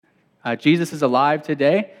Jesus is alive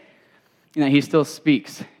today and that he still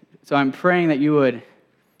speaks. So I'm praying that you would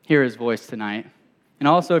hear his voice tonight. And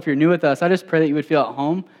also, if you're new with us, I just pray that you would feel at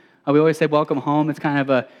home. We always say welcome home. It's kind of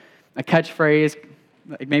a catchphrase,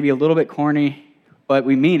 like maybe a little bit corny, but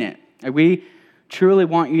we mean it. Like we truly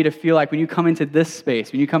want you to feel like when you come into this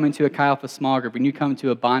space, when you come into a Chi Alpha small group, when you come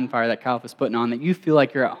to a bonfire that Chi Alpha's putting on, that you feel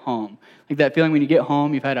like you're at home. Like that feeling when you get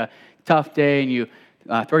home, you've had a tough day, and you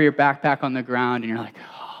throw your backpack on the ground, and you're like,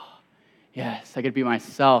 oh, yes, I could be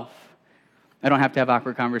myself. I don't have to have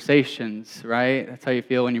awkward conversations, right? That's how you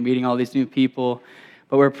feel when you're meeting all these new people.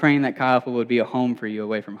 But we're praying that Chi Alpha would be a home for you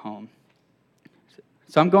away from home.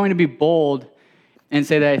 So I'm going to be bold and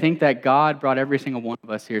say that I think that God brought every single one of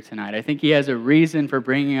us here tonight. I think he has a reason for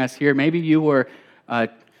bringing us here. Maybe you were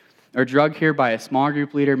drugged here by a small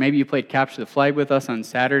group leader. Maybe you played Capture the Flag with us on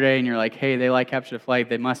Saturday, and you're like, hey, they like Capture the Flag.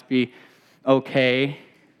 They must be okay.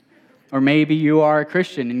 Or maybe you are a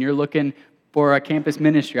Christian, and you're looking for a campus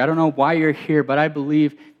ministry. I don't know why you're here, but I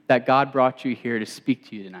believe that God brought you here to speak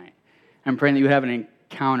to you tonight. I'm praying that you would have an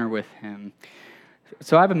encounter with him.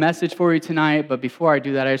 So I have a message for you tonight, but before I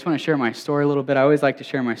do that, I just want to share my story a little bit. I always like to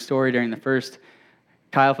share my story during the first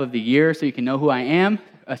Chi Alpha of the year so you can know who I am.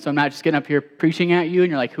 So I'm not just getting up here preaching at you and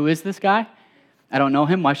you're like, who is this guy? I don't know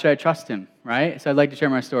him. Why should I trust him, right? So I'd like to share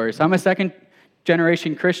my story. So I'm a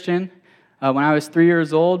second-generation Christian. When I was 3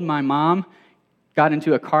 years old, my mom got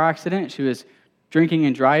into a car accident. She was drinking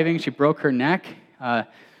and driving. She broke her neck and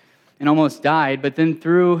almost died. But then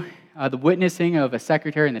through the witnessing of a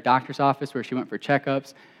secretary in the doctor's office where she went for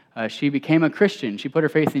checkups, she became a Christian. She put her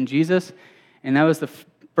faith in Jesus, and that was the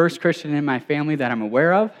first Christian in my family that I'm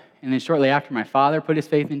aware of. And then shortly after, my father put his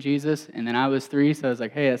faith in Jesus, and then I was 3, so I was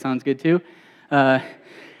like, hey, that sounds good too.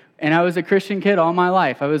 And I was a Christian kid all my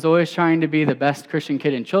life. I was always trying to be the best Christian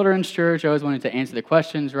kid in children's church. I always wanted to answer the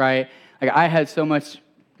questions right. Like I had so much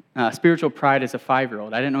spiritual pride as a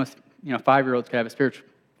 5-year-old. I didn't know 5-year-olds could have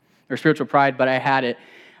a spiritual pride, but I had it.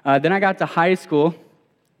 Then I got to high school.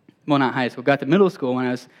 Well, not high school. Got to middle school. When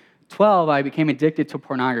I was 12, I became addicted to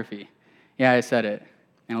pornography. Yeah, I said it.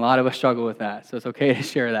 And a lot of us struggle with that. So it's okay to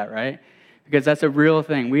share that, right? Because that's a real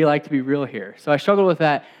thing. We like to be real here. So I struggled with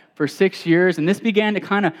that for 6 years. And this began to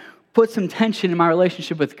kind of put some tension in my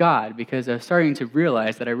relationship with God because I was starting to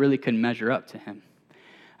realize that I really couldn't measure up to him.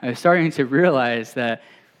 I was starting to realize that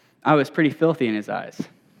I was pretty filthy in his eyes.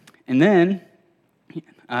 And then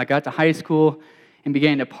I got to high school and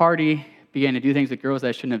began to party, began to do things with girls that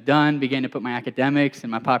I shouldn't have done, began to put my academics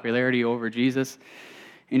and my popularity over Jesus,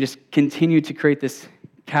 and just continued to create this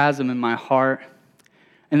chasm in my heart.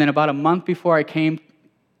 And then about a month before I came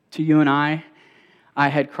to you and I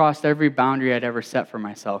had crossed every boundary I'd ever set for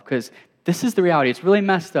myself, because this is the reality. It's really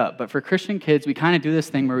messed up, but for Christian kids, we kind of do this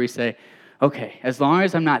thing where we say, okay, as long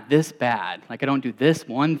as I'm not this bad, like I don't do this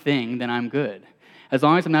one thing, then I'm good. As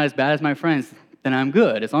long as I'm not as bad as my friends, then I'm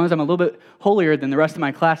good. As long as I'm a little bit holier than the rest of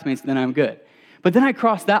my classmates, then I'm good. But then I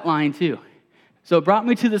crossed that line too. So it brought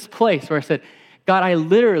me to this place where I said, God, I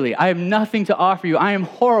have nothing to offer you. I am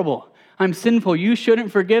horrible. I'm sinful. You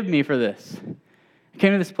shouldn't forgive me for this. I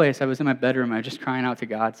came to this place. I was in my bedroom. I was just crying out to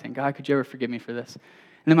God, saying, God, could you ever forgive me for this?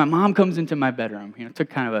 And then my mom comes into my bedroom.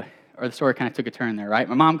 The story kind of took a turn there, right?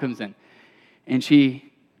 My mom comes in, and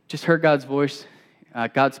she just heard God's voice.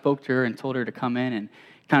 God spoke to her and told her to come in and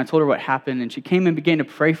kind of told her what happened, and she came and began to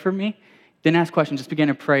pray for me. Didn't ask questions, just began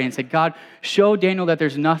to pray and said, God, show Daniel that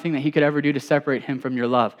there's nothing that he could ever do to separate him from your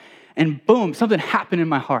love. And boom, something happened in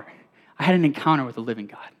my heart. I had an encounter with the living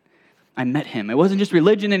God. I met him. It wasn't just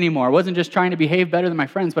religion anymore. I wasn't just trying to behave better than my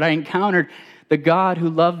friends, but I encountered the God who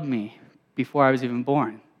loved me before I was even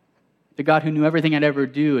born. The God who knew everything I'd ever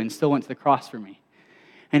do and still went to the cross for me.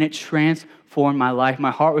 And it transformed my life.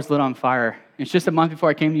 My heart was lit on fire. It's just a month before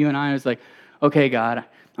I came to you and I was like, okay, God,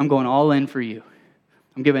 I'm going all in for you.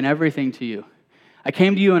 I'm giving everything to you. I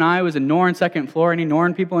came to you and I was in Norn, second floor. Any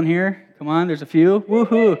Norn people in here? Come on, there's a few.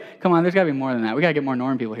 Woohoo. Come on, there's got to be more than that. We got to get more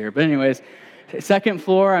Norn people here. But anyways, second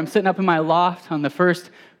floor, I'm sitting up in my loft on the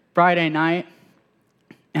first Friday night,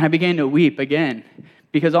 and I began to weep again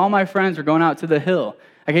because all my friends were going out to the hill.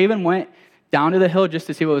 Like I even went down to the hill just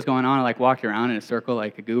to see what was going on. I walked around in a circle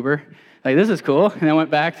like a goober. Like, this is cool. And I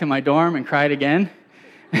went back to my dorm and cried again.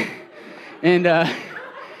 And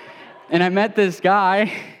I met this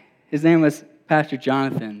guy. His name was Pastor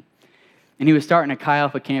Jonathan. And he was starting a Chi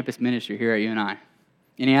Alpha campus ministry here at UNI.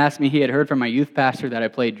 And he asked me, he had heard from my youth pastor that I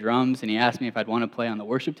played drums, and he asked me if I'd want to play on the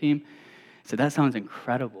worship team. I said, that sounds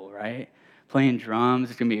incredible, right? Playing drums,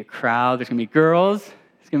 there's going to be a crowd, there's going to be girls,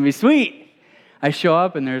 it's going to be sweet. I show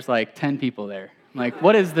up, and there's like 10 people there. I'm like,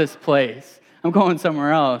 what is this place? I'm going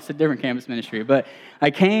somewhere else, a different campus ministry. But I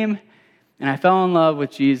came, And I fell in love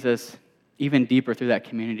with Jesus even deeper through that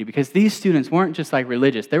community because these students weren't just like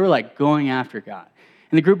religious. They were like going after God.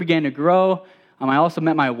 And the group began to grow. I also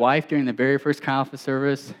met my wife during the very first Chi Alpha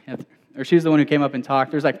service. Or she's the one who came up and talked.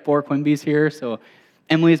 There's like 4 Quimby's here. So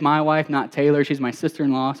Emily's my wife, not Taylor. She's my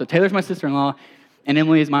sister-in-law. So Taylor's my sister-in-law, and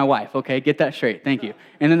Emily is my wife. Okay, get that straight. Thank you.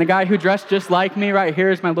 And then the guy who dressed just like me right here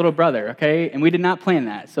is my little brother, okay? And we did not plan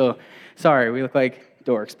that. So sorry, we look like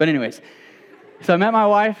dorks. But anyways, so I met my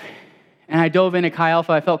wife, and I dove into Chi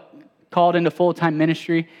Alpha. I felt called into full-time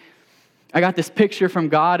ministry. I got this picture from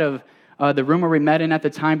God of the room where we met in at the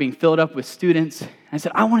time being filled up with students. I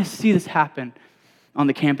said, I want to see this happen on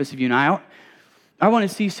the campus of UNI. I want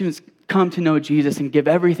to see students come to know Jesus and give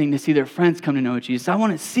everything to see their friends come to know Jesus. I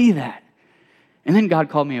want to see that. And then God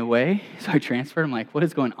called me away, so I transferred. I'm like, what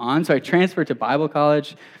is going on? So I transferred to Bible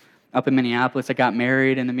college up in Minneapolis. I got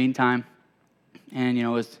married in the meantime and,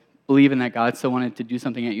 was believing that God still wanted to do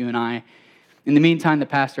something at UNI. In the meantime, the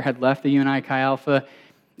pastor had left the UNI Chi Alpha,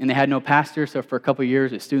 and they had no pastor, so for a couple of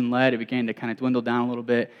years, it was student-led. It began to kind of dwindle down a little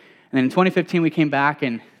bit. And then in 2015, we came back,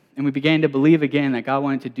 and we began to believe again that God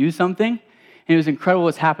wanted to do something, and it was incredible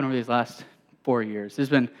what's happened over these last 4 years. There's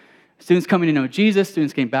been students coming to know Jesus,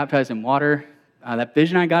 students getting baptized in water. That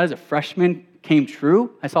vision I got as a freshman came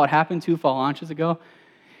true. I saw it happen 2 fall launches ago.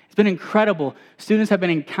 It's been incredible. Students have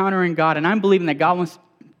been encountering God, and I'm believing that God wants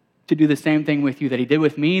to do the same thing with you that he did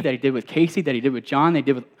with me, that he did with Casey, that he did with John, that he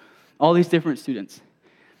did with all these different students.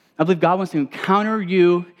 I believe God wants to encounter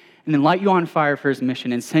you and then light you on fire for his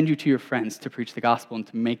mission and send you to your friends to preach the gospel and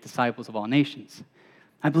to make disciples of all nations.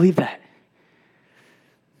 I believe that.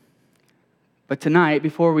 But tonight,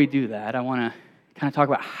 before we do that, I want to kind of talk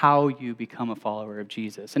about how you become a follower of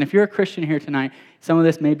Jesus. And if you're a Christian here tonight, some of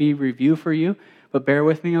this may be review for you, but bear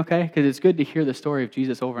with me, okay? Because it's good to hear the story of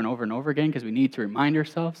Jesus over and over and over again because we need to remind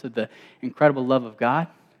ourselves of the incredible love of God.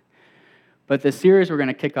 But the series we're going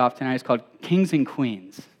to kick off tonight is called Kings and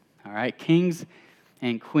Queens, all right? Kings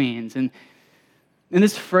and Queens. And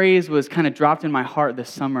this phrase was kind of dropped in my heart this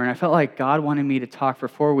summer, and I felt like God wanted me to talk for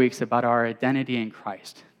 4 weeks about our identity in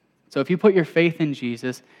Christ. So if you put your faith in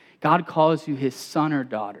Jesus, God calls you his son or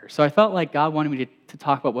daughter. So I felt like God wanted me to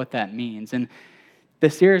talk about what that means. And the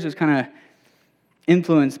series was kind of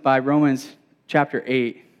influenced by Romans chapter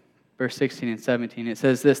 8, verse 16 and 17. It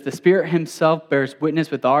says this, the Spirit himself bears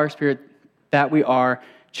witness with our spirit that we are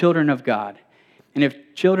children of God. And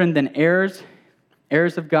if children, then heirs,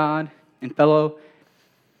 heirs of God, and fellow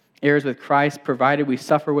heirs with Christ, provided we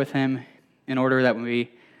suffer with him in order that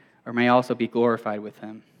we may also be glorified with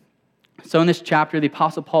him. So in this chapter, the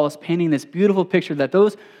Apostle Paul is painting this beautiful picture that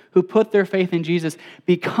those who put their faith in Jesus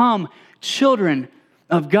become children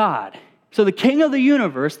of God. So the King of the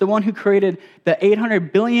universe, the one who created the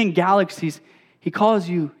 800 billion galaxies, he calls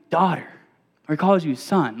you daughter, or he calls you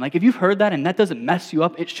son. Like if you've heard that and that doesn't mess you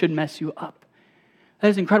up, it should mess you up. That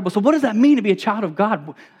is incredible. So what does that mean to be a child of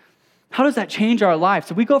God? How does that change our lives?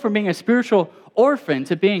 So we go from being a spiritual orphan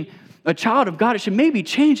to being a child of God. It should maybe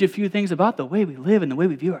change a few things about the way we live and the way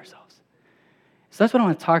we view ourselves. So that's what I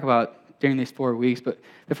want to talk about during these 4 weeks. But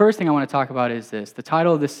the first thing I want to talk about is this. The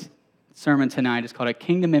title of this sermon tonight is called A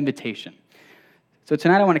Kingdom Invitation. So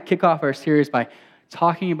tonight I want to kick off our series by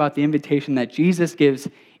talking about the invitation that Jesus gives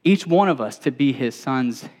each one of us to be his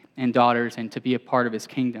sons and daughters and to be a part of his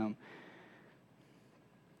kingdom.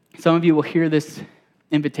 Some of you will hear this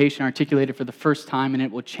invitation articulated for the first time and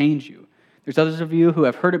it will change you. There's others of you who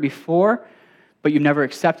have heard it before, but you've never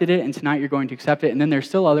accepted it, and tonight you're going to accept it. And then there's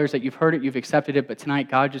still others that you've heard it, you've accepted it, but tonight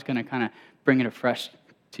God's just going to kind of bring it afresh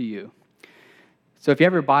to you. So if you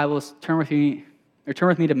have your Bibles, turn with me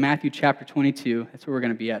to Matthew chapter 22. That's where we're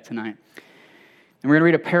going to be at tonight. And we're going to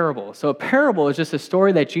read a parable. So a parable is just a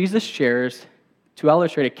story that Jesus shares to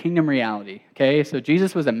illustrate a kingdom reality. Okay, so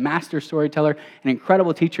Jesus was a master storyteller, an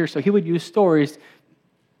incredible teacher, so he would use stories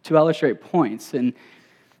to illustrate points. And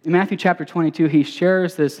in Matthew chapter 22, he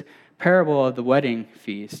shares this parable of the wedding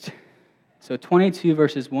feast. So 22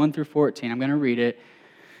 verses 1 through 14. I'm going to read it,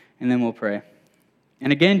 and then we'll pray.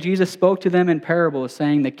 And again, Jesus spoke to them in parables,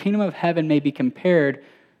 saying, the kingdom of heaven may be compared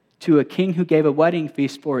to a king who gave a wedding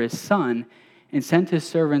feast for his son and sent his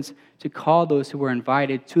servants to call those who were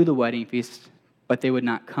invited to the wedding feast, but they would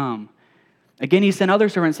not come. Again, he sent other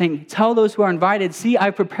servants, saying, tell those who are invited, see,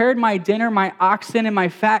 I've prepared my dinner, my oxen and my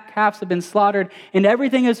fat calves have been slaughtered, and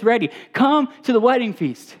everything is ready. Come to the wedding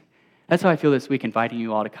feast. That's how I feel this week, inviting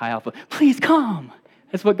you all to Chi Alpha. Please come.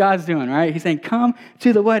 That's what God's doing, right? He's saying, come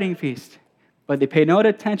to the wedding feast. But they paid no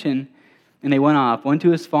attention, and they went off, one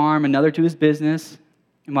to his farm, another to his business,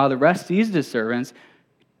 and while the rest seized his servants,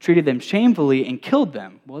 treated them shamefully and killed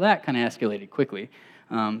them. Well, that kind of escalated quickly.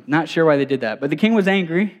 Not sure why they did that. But the king was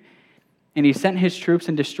angry, and he sent his troops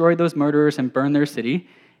and destroyed those murderers and burned their city.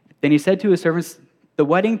 Then he said to his servants, the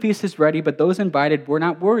wedding feast is ready, but those invited were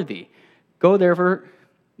not worthy. Go therefore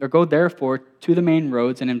to the main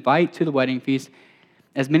roads and invite to the wedding feast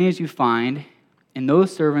as many as you find. And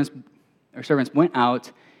those servants went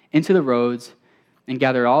out into the roads and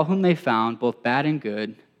gathered all whom they found, both bad and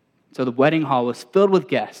good. So the wedding hall was filled with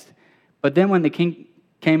guests. But then when the king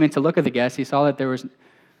came in to look at the guests, he saw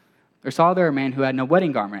there a man who had no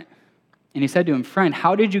wedding garment. And he said to him, friend,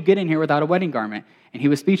 how did you get in here without a wedding garment? And he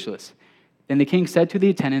was speechless. Then the king said to the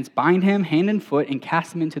attendants, bind him hand and foot and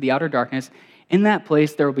cast him into the outer darkness. In that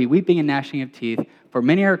place there will be weeping and gnashing of teeth, for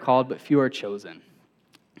many are called, but few are chosen.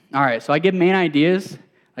 All right, so I give main ideas,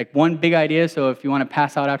 like one big idea, so if you want to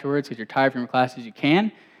pass out afterwards because you're tired from your classes, you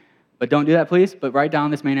can. But don't do that, please. But write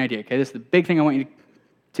down this main idea, okay? This is the big thing I want you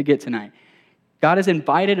to get tonight. God has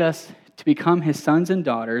invited us to become his sons and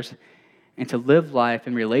daughters and to live life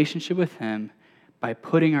in relationship with him by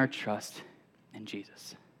putting our trust in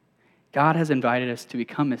Jesus. God has invited us to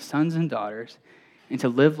become his sons and daughters and to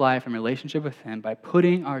live life in relationship with him by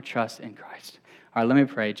putting our trust in Christ. All right, let me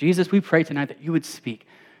pray. Jesus, we pray tonight that you would speak.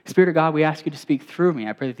 Spirit of God, we ask you to speak through me.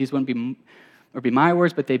 I pray that these wouldn't be my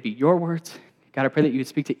words, but they'd be your words. God, I pray that you would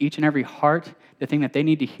speak to each and every heart, the thing that they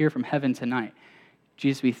need to hear from heaven tonight.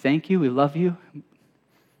 Jesus, we thank you, we love you, and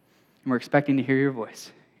we're expecting to hear your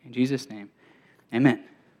voice. In Jesus' name, amen.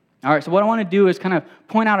 All right, so what I want to do is kind of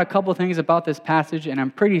point out a couple things about this passage, and I'm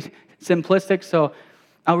pretty simplistic, so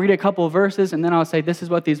I'll read a couple of verses, and then I'll say this is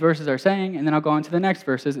what these verses are saying, and then I'll go on to the next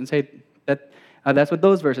verses and say that that's what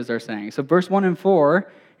those verses are saying. So verse 1 and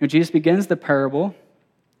 4, Jesus begins the parable.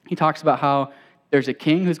 He talks about how there's a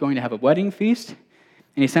king who's going to have a wedding feast,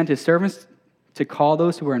 and he sent his servants to call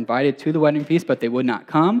those who were invited to the wedding feast, but they would not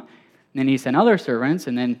come. And then he sent other servants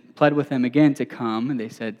and then pled with them again to come. And they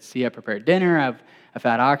said, see, I prepared dinner. I have a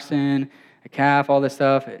fat oxen, a calf, all this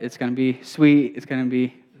stuff. It's going to be sweet. It's going to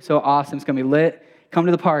be so awesome. It's going to be lit. Come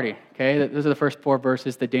to the party, okay? Those are the first 4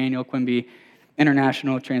 verses, the Daniel Quimby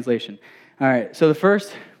International Translation. All right, so the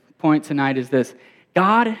first point tonight is this.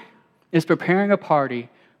 God is preparing a party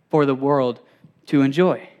for the world to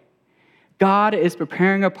enjoy. God is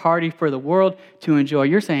preparing a party for the world to enjoy.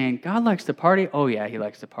 You're saying, God likes to party? Oh, yeah, he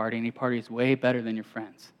likes to party, and he parties way better than your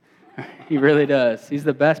friends. He really does. He's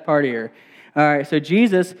the best partier. All right, so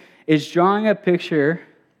Jesus is drawing a picture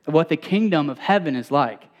of what the kingdom of heaven is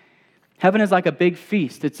like. Heaven is like a big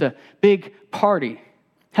feast. It's a big party.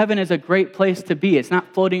 Heaven is a great place to be. It's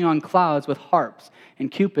not floating on clouds with harps and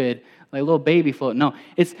Cupid, like a little baby float. No,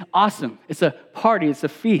 it's awesome. It's a party. It's a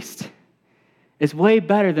feast. It's way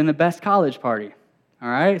better than the best college party, all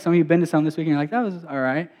right? Some of you have been to some this week, and you're like, that was all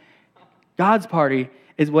right. God's party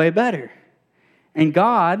is way better. And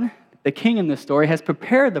God, the king in this story, has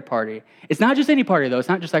prepared the party. It's not just any party, though. It's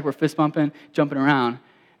not just like we're fist bumping, jumping around.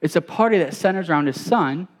 It's a party that centers around his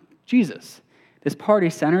son, Jesus. This party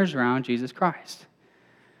centers around Jesus Christ.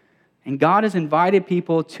 And God has invited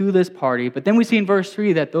people to this party, but then we see in verse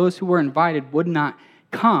 3 that those who were invited would not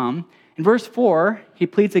come. In verse 4, he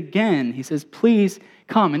pleads again. He says, please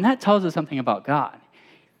come. And that tells us something about God.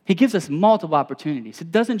 He gives us multiple opportunities. He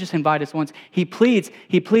doesn't just invite us once. He pleads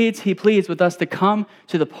with us to come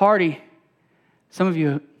to the party. Some of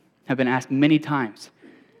you have been asked many times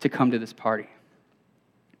to come to this party.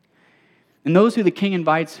 And those who the king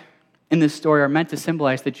invites in this story are meant to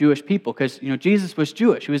symbolize the Jewish people because, Jesus was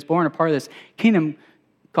Jewish. He was born a part of this kingdom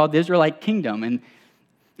called the Israelite kingdom. And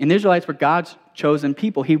the Israelites were God's chosen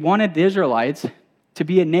people. He wanted the Israelites to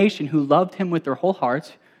be a nation who loved him with their whole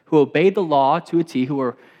hearts, who obeyed the law to a T, who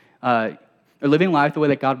were living life the way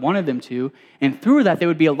that God wanted them to. And through that, they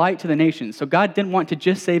would be a light to the nations. So God didn't want to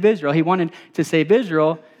just save Israel. He wanted to save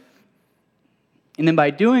Israel. And then by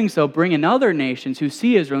doing so, bring in other nations who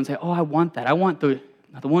see Israel and say, oh, I want that. I want the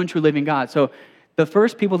one true living God. So the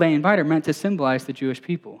first people they invite are meant to symbolize the Jewish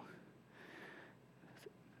people.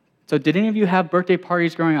 So did any of you have birthday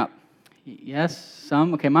parties growing up? Yes,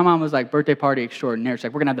 some. Okay, my mom was like birthday party extraordinaire. She's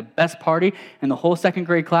like, we're going to have the best party in the whole second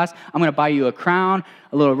grade class. I'm going to buy you a crown,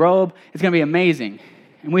 a little robe. It's going to be amazing.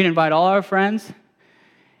 And we'd invite all our friends.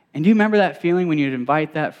 And do you remember that feeling when you'd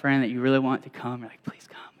invite that friend that you really want to come? You're like, please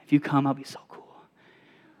come. If you come, I'll be so cool.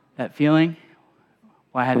 That feeling?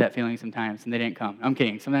 Well, I had that feeling sometimes, and they didn't come. I'm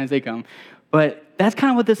kidding. Sometimes they come. But that's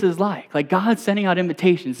kind of what this is like. Like God's sending out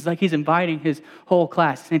invitations. It's like he's inviting his whole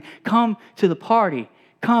class, saying, come to the party.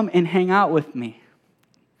 Come and hang out with me.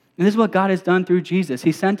 And this is what God has done through Jesus.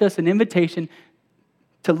 He sent us an invitation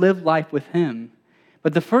to live life with him.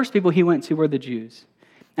 But the first people he went to were the Jews.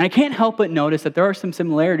 And I can't help but notice that there are some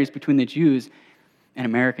similarities between the Jews and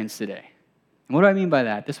Americans today. And what do I mean by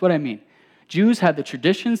that? This is what I mean. Jews had the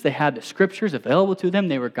traditions, they had the scriptures available to them.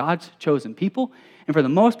 They were God's chosen people. And for the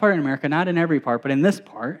most part in America, not in every part, but in this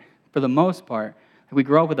part, for the most part, we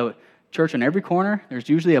grow up with a church on every corner. There's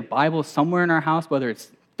usually a Bible somewhere in our house, whether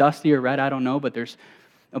it's dusty or red, I don't know, but there's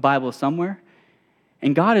a Bible somewhere.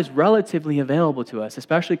 And God is relatively available to us,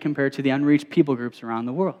 especially compared to the unreached people groups around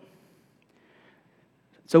the world.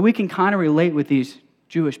 So we can kind of relate with these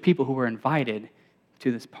Jewish people who were invited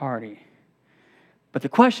to this party. But the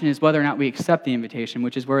question is whether or not we accept the invitation,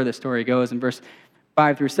 which is where the story goes in verse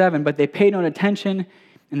 5 through 7. But they paid no attention,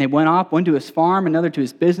 and they went off, one to his farm, another to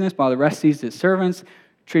his business, while the rest seized his servants,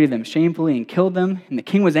 treated them shamefully, and killed them. And the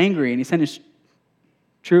king was angry, and he sent his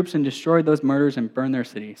troops and destroyed those murderers and burned their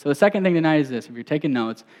city. So the second thing tonight is this, if you're taking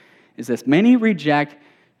notes, is this. Many reject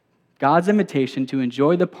God's invitation to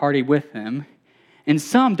enjoy the party with him, and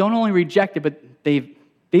some don't only reject it, but they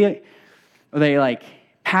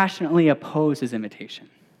passionately oppose his invitation.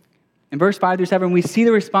 In verse 5 through 7, we see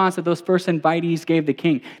the response that those first invitees gave the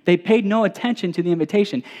king. They paid no attention to the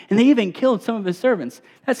invitation, and they even killed some of his servants.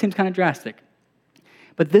 That seems kind of drastic.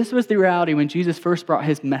 But this was the reality when Jesus first brought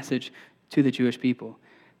his message to the Jewish people.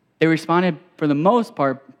 They responded, for the most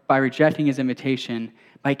part, by rejecting his invitation,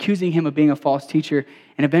 by accusing him of being a false teacher,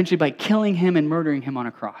 and eventually by killing him and murdering him on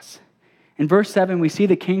a cross. In verse 7, we see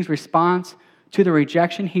the king's response to the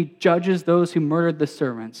rejection. He judges those who murdered the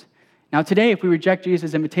servants. Now today, if we reject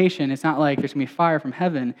Jesus' invitation, it's not like there's going to be fire from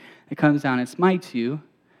heaven that comes down and smites you.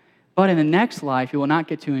 But in the next life, you will not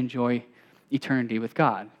get to enjoy eternity with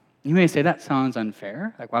God. You may say, that sounds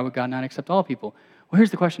unfair. Like, why would God not accept all people? Well,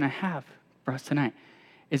 here's the question I have for us tonight.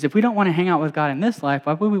 Is if we don't want to hang out with God in this life,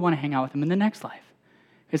 why would we want to hang out with him in the next life?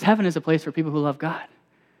 Because heaven is a place for people who love God.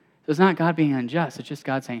 So it's not God being unjust. It's just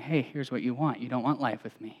God saying, hey, here's what you want. You don't want life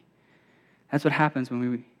with me. That's what happens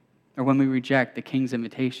when we reject the king's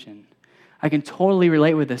invitation. I can totally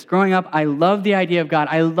relate with this. Growing up, I loved the idea of God.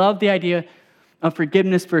 I loved the idea of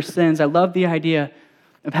forgiveness for sins. I loved the idea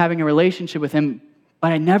of having a relationship with him,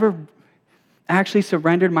 but I never actually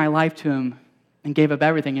surrendered my life to him and gave up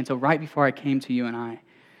everything until right before I came to you and I.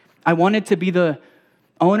 I wanted to be the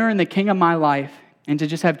owner and the king of my life and to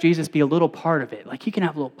just have Jesus be a little part of it. Like, he can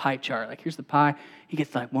have a little pie chart. Like, here's the pie. He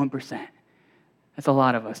gets like 1%. That's a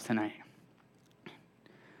lot of us tonight.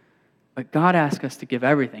 But God asks us to give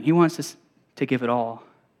everything. He wants us to give it all.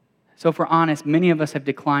 So if we're honest, many of us have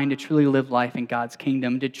declined to truly live life in God's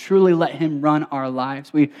kingdom, to truly let him run our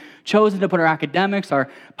lives. We've chosen to put our academics, our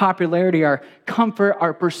popularity, our comfort,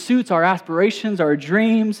 our pursuits, our aspirations, our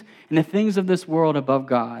dreams, and the things of this world above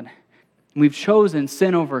God. And we've chosen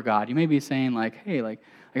sin over God. You may be saying hey, I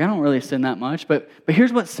don't really sin that much, but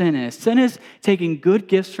here's what sin is. Sin is taking good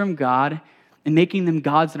gifts from God and making them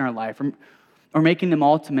gods in our life, or making them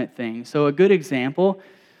ultimate things. So a good example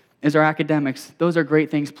is our academics. Those are great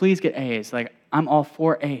things. Please get A's. I'm all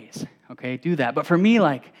for A's, okay? Do that. But for me,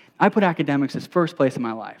 I put academics as first place in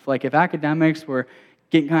my life. If academics were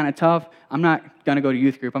getting kind of tough, I'm not going to go to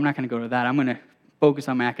youth group. I'm not going to go to that. I'm going to focus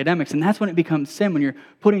on my academics. And that's when it becomes sin, when you're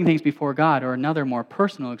putting things before God. Or another more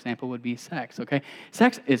personal example would be sex, okay?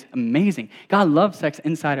 Sex is amazing. God loves sex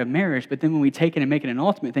inside of marriage, but then when we take it and make it an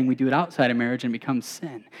ultimate thing, we do it outside of marriage and it becomes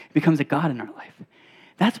sin. It becomes a God in our life.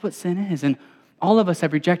 That's what sin is. And all of us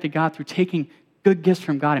have rejected God through taking good gifts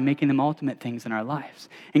from God and making them ultimate things in our lives.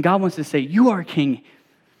 And God wants to say, you are king,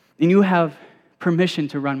 and you have permission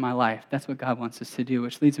to run my life. That's what God wants us to do,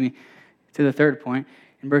 which leads me to the third point.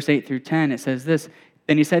 In verse 8 through 10, it says this,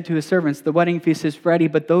 then he said to his servants, the wedding feast is ready,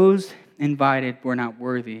 but those invited were not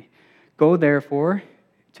worthy. Go therefore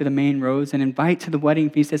to the main roads and invite to the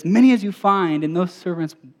wedding feast as many as you find. And those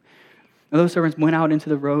servants went out into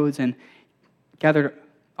the roads and gathered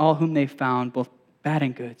all whom they found, both bad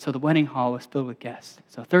and good. So the wedding hall was filled with guests.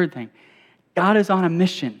 So third thing, God is on a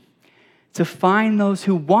mission to find those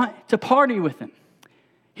who want to party with him.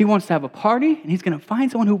 He wants to have a party, and he's going to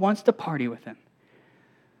find someone who wants to party with him.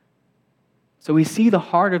 So we see the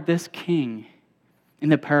heart of this king in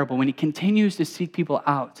the parable when he continues to seek people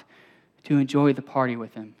out to enjoy the party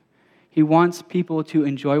with him. He wants people to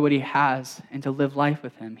enjoy what he has and to live life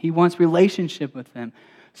with him. He wants relationship with them,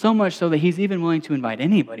 so much so that he's even willing to invite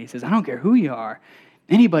anybody. He says, I don't care who you are.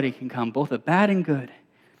 Anybody can come, both the bad and good.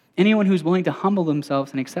 Anyone who's willing to humble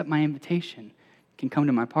themselves and accept my invitation can come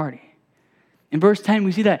to my party. In verse 10,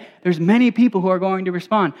 we see that there's many people who are going to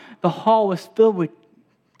respond. The hall was filled with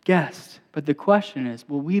guests. But the question is,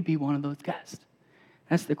 will we be one of those guests?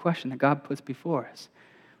 That's the question that God puts before us.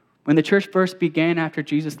 When the church first began after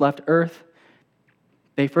Jesus left earth,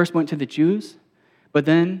 they first went to the Jews, but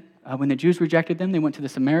then when the Jews rejected them, they went to the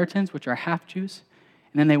Samaritans, which are half Jews.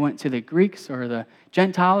 And then they went to the Greeks or the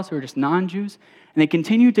Gentiles who were just non-Jews. And they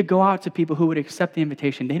continued to go out to people who would accept the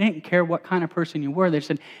invitation. They didn't care what kind of person you were. They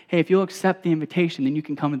said, hey, if you'll accept the invitation, then you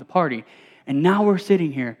can come to the party. And now we're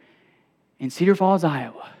sitting here in Cedar Falls,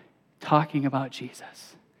 Iowa, talking about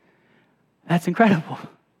Jesus. That's incredible.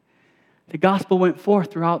 The gospel went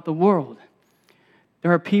forth throughout the world.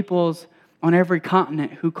 There are peoples on every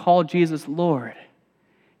continent who call Jesus Lord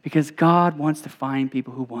because God wants to find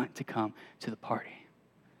people who want to come to the party.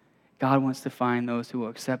 God wants to find those who will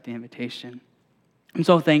accept the invitation. I'm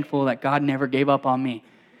so thankful that God never gave up on me,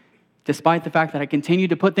 despite the fact that I continued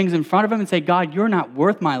to put things in front of him and say, God, you're not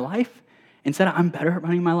worth my life. Instead, I'm better at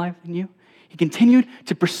running my life than you. He continued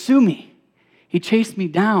to pursue me. He chased me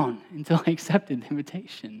down until I accepted the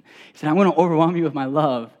invitation. He said, I'm going to overwhelm you with my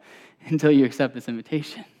love until you accept this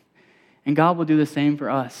invitation. And God will do the same for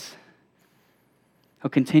us. He'll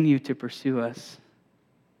continue to pursue us.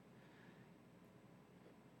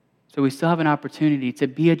 So we still have an opportunity to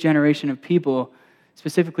be a generation of people,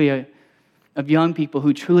 specifically of young people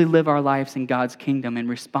who truly live our lives in God's kingdom and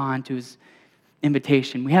respond to his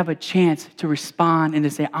invitation. We have a chance to respond and to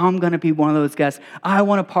say, I'm going to be one of those guests. I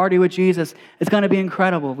want to party with Jesus. It's going to be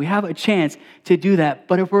incredible. We have a chance to do that.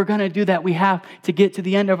 But if we're going to do that, we have to get to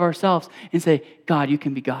the end of ourselves and say, God, you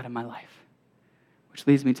can be God in my life. Which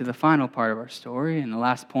leads me to the final part of our story and the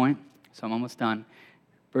last point. So I'm almost done.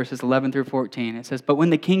 Verses 11 through 14. It says, but when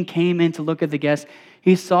the king came in to look at the guests,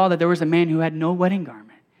 he saw that there was a man who had no wedding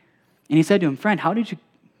garment. And he said to him, friend, how did you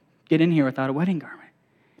get in here without a wedding garment?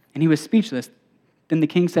 And he was speechless. Then the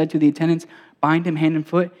king said to the attendants, bind him hand and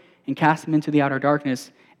foot and cast him into the outer darkness.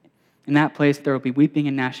 In that place there will be weeping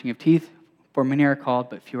and gnashing of teeth, for many are called,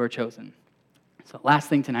 but few are chosen. So last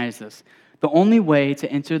thing tonight is this. The only way to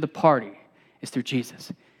enter the party is through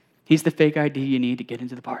Jesus. He's the fake ID you need to get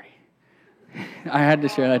into the party. I had to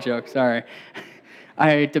share that joke, sorry.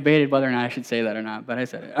 I debated whether or not I should say that or not, but I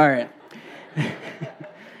said it. All right.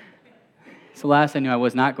 So last I knew I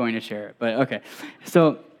was not going to share it, but okay.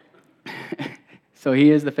 So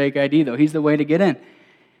he is the fake ID, though. He's the way to get in.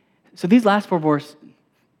 So these last four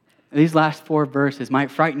verses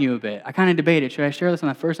might frighten you a bit. I kind of debated, should I share this on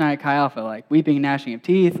the first night at Chi Alpha, like weeping and gnashing of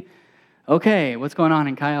teeth? Okay, what's going on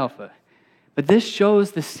in Chi Alpha? But this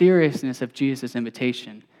shows the seriousness of Jesus'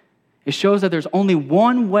 invitation. It shows that there's only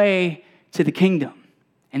one way to the kingdom,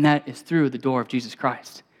 and that is through the door of Jesus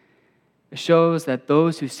Christ. It shows that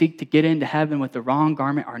those who seek to get into heaven with the wrong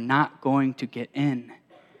garment are not going to get in.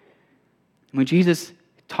 When Jesus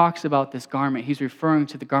talks about this garment, he's referring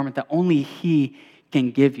to the garment that only he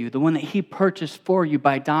can give you, the one that he purchased for you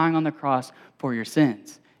by dying on the cross for your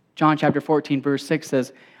sins. John chapter 14, verse 6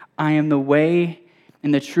 says, I am the way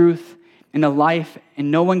and the truth and the life, and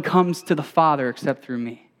no one comes to the Father except through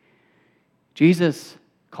me. Jesus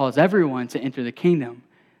calls everyone to enter the kingdom,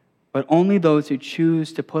 but only those who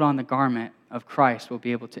choose to put on the garment of Christ will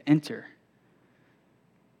be able to enter.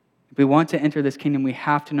 If we want to enter this kingdom, we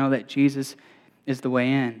have to know that Jesus is the way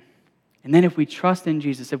in. And then if we trust in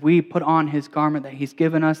Jesus, if we put on his garment that he's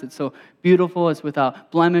given us, it's so beautiful, it's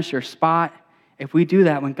without blemish or spot. If we do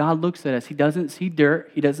that, when God looks at us, he doesn't see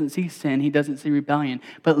dirt, he doesn't see sin, he doesn't see rebellion.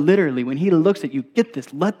 But literally, when he looks at you, get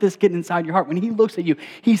this, let this get inside your heart. When he looks at you,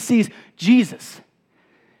 he sees Jesus.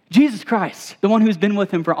 Jesus Christ, the one who's been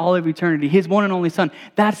with him for all of eternity, his one and only Son.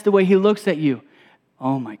 That's the way he looks at you.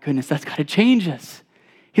 Oh my goodness, that's got to change us.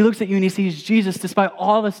 He looks at you and he sees Jesus despite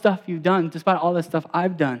all the stuff you've done, despite all the stuff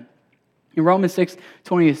I've done. In Romans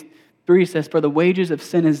 6:23 says, for the wages of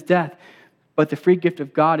sin is death, but the free gift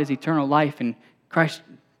of God is eternal life in Christ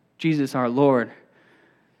Jesus our Lord.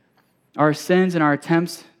 Our sins and our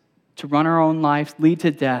attempts to run our own lives lead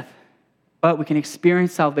to death, but we can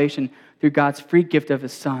experience salvation through God's free gift of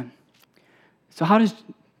his Son. So how does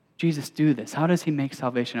Jesus do this? How does he make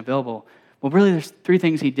salvation available? Well, really, there's three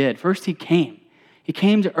things he did. First, he came. He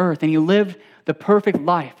came to earth and he lived the perfect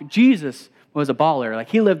life. Jesus was a baller. Like,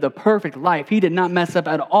 he lived the perfect life. He did not mess up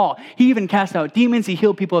at all. He even cast out demons. He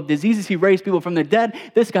healed people of diseases. He raised people from the dead.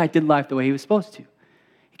 This guy did life the way he was supposed to.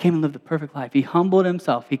 He came and lived the perfect life. He humbled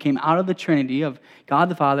himself. He came out of the Trinity of God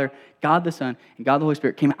the Father, God the Son, and God the Holy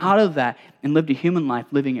Spirit, came out of that and lived a human life,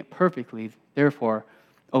 living it perfectly, therefore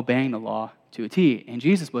obeying the law to a T. And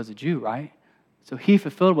Jesus was a Jew, right? So he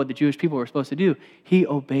fulfilled what the Jewish people were supposed to do. He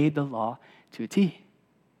obeyed the law to a T.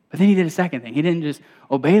 But then he did a second thing. He didn't just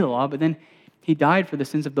obey the law, but then he died for the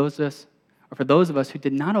sins of those of us who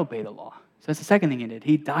did not obey the law. So that's the second thing he did.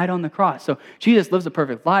 He died on the cross. So Jesus lives a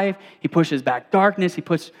perfect life. He pushes back darkness. He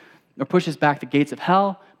pushes back the gates of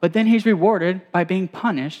hell. But then he's rewarded by being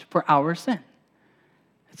punished for our sin.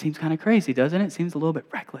 It seems kind of crazy, doesn't it? It seems a little bit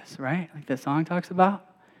reckless, right? Like that song talks about.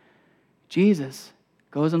 Jesus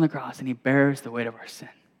goes on the cross and he bears the weight of our sin.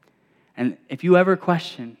 And if you ever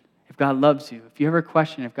question if God loves you, if you ever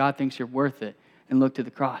question if God thinks you're worth it, then look to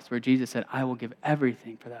the cross where Jesus said, I will give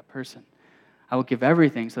everything for that person. I will give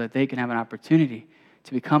everything so that they can have an opportunity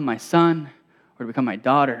to become my son or to become my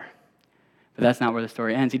daughter. But that's not where the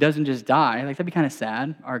story ends. He doesn't just die. Like, that'd be kind of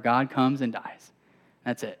sad. Our God comes and dies.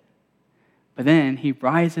 That's it. But then he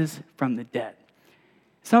rises from the dead.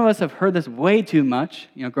 Some of us have heard this way too much,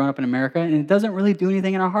 growing up in America, and it doesn't really do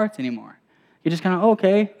anything in our hearts anymore. You're just kind of,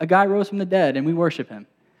 okay, a guy rose from the dead and we worship him.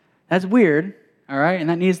 That's weird, all right? And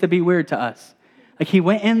that needs to be weird to us. Like, he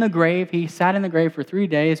went in the grave, he sat in the grave for 3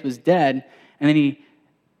 days, was dead, and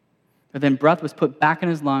then breath was put back in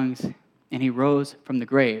his lungs, and he rose from the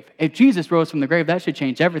grave. If Jesus rose from the grave, that should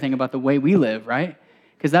change everything about the way we live, right?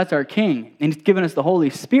 Because that's our King, and he's given us the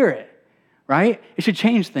Holy Spirit, right? It should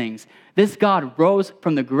change things. This God rose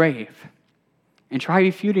from the grave. And try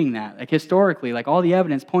refuting that. Like, historically, like, all the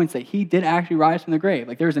evidence points that he did actually rise from the grave.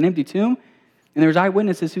 Like, there was an empty tomb, and there was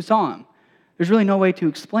eyewitnesses who saw him. There's really no way to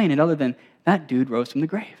explain it other than that dude rose from the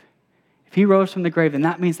grave. If he rose from the grave, then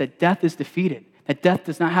that means that death is defeated, that death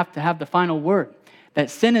does not have to have the final word, that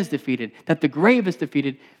sin is defeated, that the grave is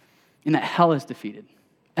defeated, and that hell is defeated.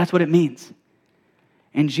 That's what it means.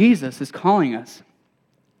 And Jesus is calling us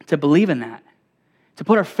to believe in that, to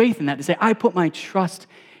put our faith in that, to say, I put my trust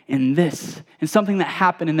in this, in something that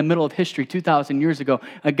happened in the middle of history 2,000 years ago.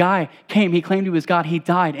 A guy came, he claimed he was God, he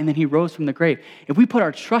died, and then he rose from the grave. If we put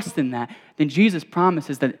our trust in that, then Jesus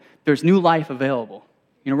promises that there's new life available.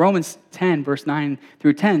 Romans 10, verse 9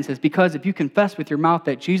 through 10 says, because if you confess with your mouth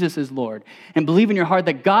that Jesus is Lord and believe in your heart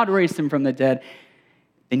that God raised him from the dead,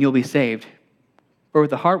 then you'll be saved. For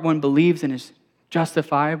with the heart one believes and is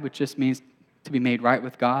justified, which just means to be made right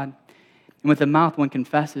with God. And with the mouth one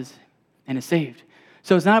confesses and is saved.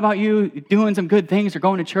 So it's not about you doing some good things or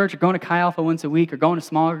going to church or going to Chi Alpha once a week or going to a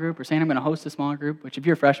smaller group or saying I'm going to host a small group, which if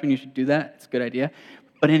you're a freshman, you should do that. It's a good idea.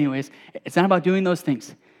 But anyways, it's not about doing those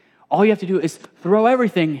things. All you have to do is throw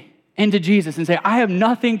everything into Jesus and say, I have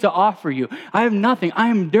nothing to offer you. I have nothing. I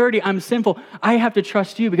am dirty. I'm sinful. I have to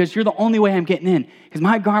trust you because you're the only way I'm getting in. Because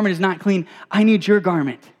my garment is not clean. I need your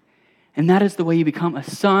garment. And that is the way you become a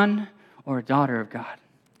son or a daughter of God.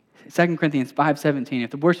 2 Corinthians 5:17,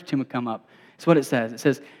 if the worship team would come up, it's what it says. It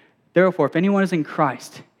says, therefore, if anyone is in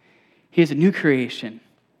Christ, he is a new creation.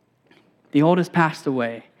 The old has passed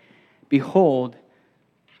away. Behold,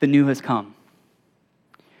 the new has come.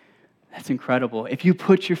 That's incredible. If you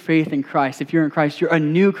put your faith in Christ, if you're in Christ, you're a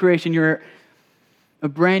new creation. You're a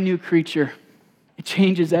brand new creature. It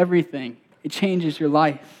changes everything. It changes your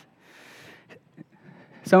life.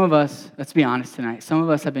 Some of us, let's be honest tonight, some of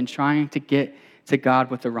us have been trying to get to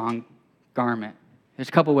God with the wrong garment. There's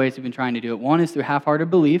a couple ways we've been trying to do it. One is through half-hearted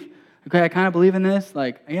belief. Okay, I kind of believe in this.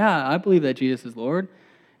 Like, yeah, I believe that Jesus is Lord,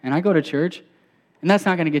 and I go to church, and that's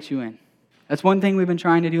not going to get you in. That's one thing we've been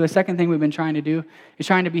trying to do. A second thing we've been trying to do is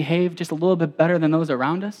trying to behave just a little bit better than those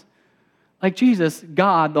around us. Like Jesus,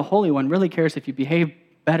 God, the Holy One, really cares if you behave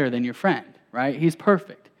better than your friend, right? He's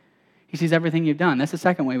perfect. He sees everything you've done. That's the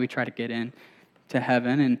second way we try to get in to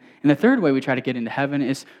heaven. And the third way we try to get into heaven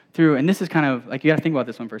is through, and this is kind of, like, you got to think about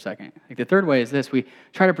this one for a second. Like, the third way is this. We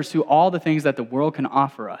try to pursue all the things that the world can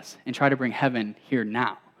offer us and try to bring heaven here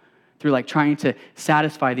now. Through, like, trying to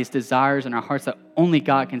satisfy these desires in our hearts that only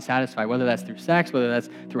God can satisfy, whether that's through sex, whether that's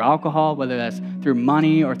through alcohol, whether that's through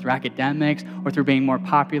money or through academics or through being more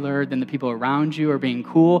popular than the people around you or being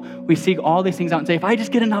cool. We seek all these things out and say, if I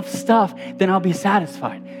just get enough stuff, then I'll be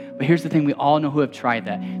satisfied. But here's the thing, we all know who have tried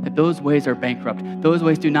that those ways are bankrupt. Those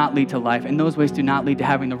ways do not lead to life, and those ways do not lead to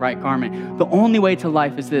having the right garment. The only way to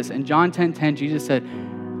life is this. In John 10:10, Jesus said,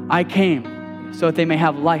 I came so that they may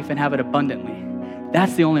have life and have it abundantly.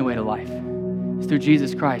 That's the only way to life. It's through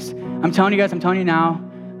Jesus Christ. I'm telling you guys, I'm telling you now,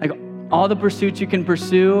 like, all the pursuits you can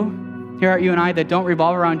pursue here at UNI that don't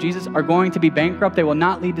revolve around Jesus are going to be bankrupt. They will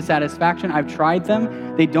not lead to satisfaction. I've tried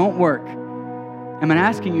them. They don't work. And I'm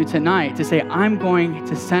asking you tonight to say, I'm going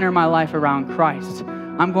to center my life around Christ.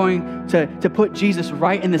 I'm going to put Jesus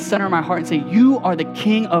right in the center of my heart and say, you are the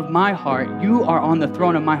king of my heart. You are on the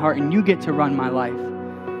throne of my heart, and you get to run my life.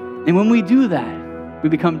 And when we do that, we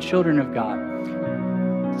become children of God.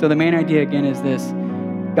 So the main idea, again, is this.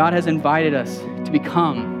 God has invited us to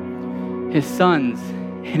become his sons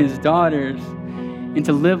and his daughters and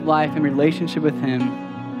to live life in relationship with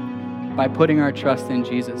him by putting our trust in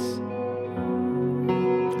Jesus.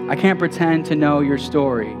 I can't pretend to know your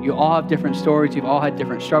story. You all have different stories. You've all had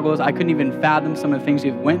different struggles. I couldn't even fathom some of the things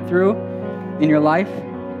you've went through in your life.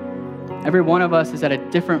 Every one of us is at a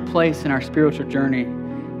different place in our spiritual journey.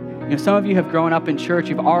 Some of you have grown up in church.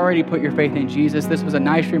 You've already put your faith in Jesus. This was a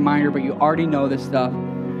nice reminder, but you already know this stuff.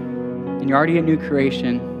 And you're already a new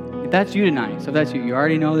creation. If that's you tonight, so if that's you, you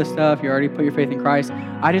already know this stuff. You already put your faith in Christ.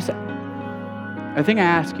 The thing I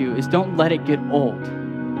ask you is don't let it get old.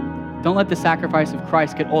 Don't let the sacrifice of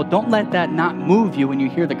Christ get old. Don't let that not move you when you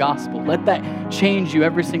hear the gospel. Let that change you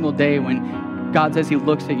every single day when God says he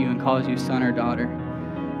looks at you and calls you son or daughter.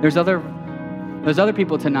 There's other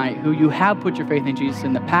people tonight who you have put your faith in Jesus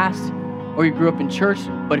in the past, or you grew up in church,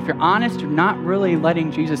 but if you're honest, you're not really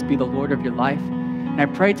letting Jesus be the Lord of your life. And I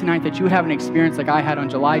pray tonight that you would have an experience like I had on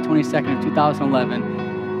July 22nd of 2011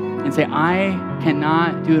 and say, I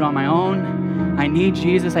cannot do it on my own. I need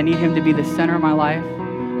Jesus. I need him to be the center of my life.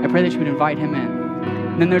 I pray that you would invite him in.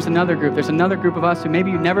 And then there's another group. There's another group of us who maybe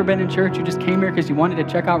you've never been in church. You just came here because you wanted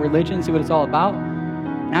to check out religion, see what it's all about.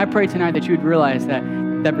 And I pray tonight that you would realize that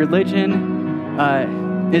religion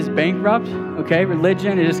is bankrupt, okay?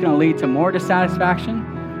 Religion is just going to lead to more dissatisfaction.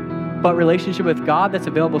 But relationship with God that's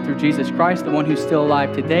available through Jesus Christ, the one who's still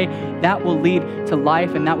alive today, that will lead to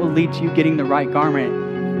life, and that will lead to you getting the right garment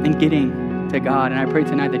and getting to God. And I pray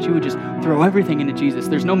tonight that you would just throw everything into Jesus.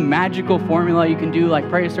 There's no magical formula you can do, like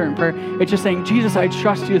pray a certain prayer. It's just saying, Jesus, I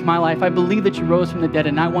trust you with my life. I believe that you rose from the dead,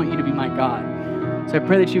 and I want you to be my God. So I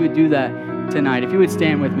pray that you would do that tonight. If you would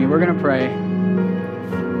stand with me, we're going to pray.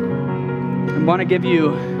 I want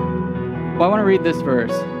to read this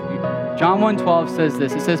verse. John 1:12 says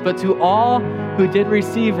this. It says, but to all who did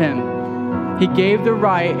receive him, he gave the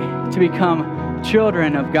right to become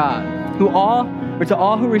children of God. To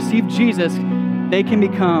all who receive Jesus, they can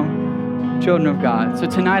become children of God. So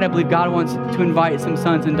tonight, I believe God wants to invite some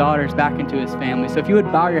sons and daughters back into his family. So if you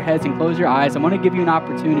would bow your heads and close your eyes, I want to give you an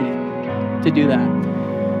opportunity to do that.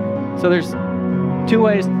 So there's two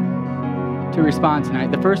ways to respond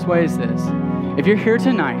tonight. The first way is this. If you're here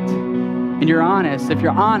tonight and you're honest,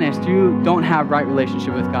 you don't have right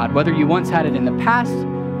relationship with God, whether you once had it in the past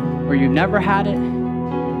or you never had it.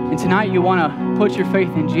 And tonight you want to put your faith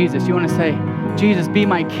in Jesus. You want to say, Jesus, be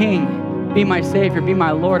my King, be my Savior, be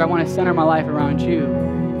my Lord. I want to center my life around you.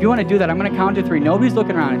 If you want to do that, I'm going to count to 3. Nobody's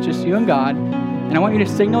looking around. It's just you and God. And I want you to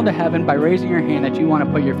signal to heaven by raising your hand that you want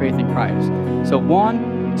to put your faith in Christ. So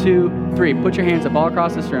 1, 2, 3. Put your hands up all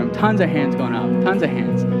across this room. Tons of hands going up. Tons of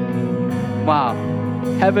hands. Wow.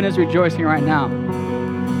 Heaven is rejoicing right now.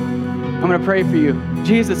 I'm going to pray for you.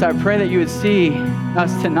 Jesus, I pray that you would see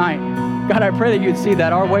us tonight. God, I pray that you would see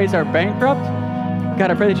that our ways are bankrupt. God,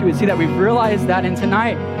 I pray that you would see that we've realized that. And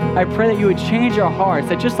tonight, I pray that you would change our hearts.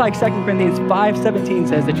 That just like 2 Corinthians 5:17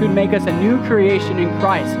 says, that you would make us a new creation in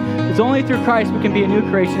Christ. It's only through Christ we can be a new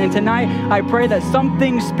creation. And tonight, I pray that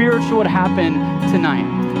something spiritual would happen tonight.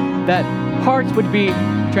 That hearts would be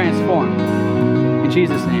transformed. In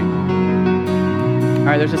Jesus' name. All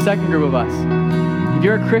right, there's a second group of us. If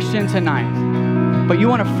you're a Christian tonight, but you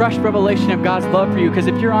want a fresh revelation of God's love for you, because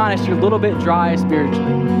if you're honest, you're a little bit dry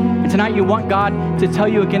spiritually. And tonight you want God to tell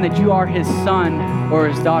you again that you are his son or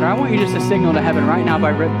his daughter. I want you just to signal to heaven right now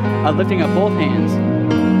by lifting up both hands.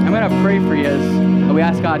 I'm going to pray for you as we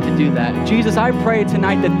ask God to do that. Jesus, I pray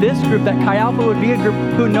tonight that this group, that Chi Alpha would be a group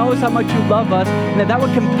who knows how much you love us, and that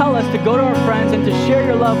would compel us to go to our friends and to share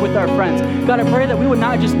your love with our friends. God, I pray that we would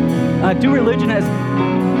not just do religion as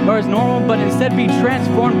normal, but instead be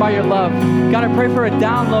transformed by your love. God, I pray for a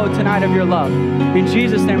download tonight of your love. In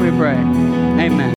Jesus' name we pray. Amen.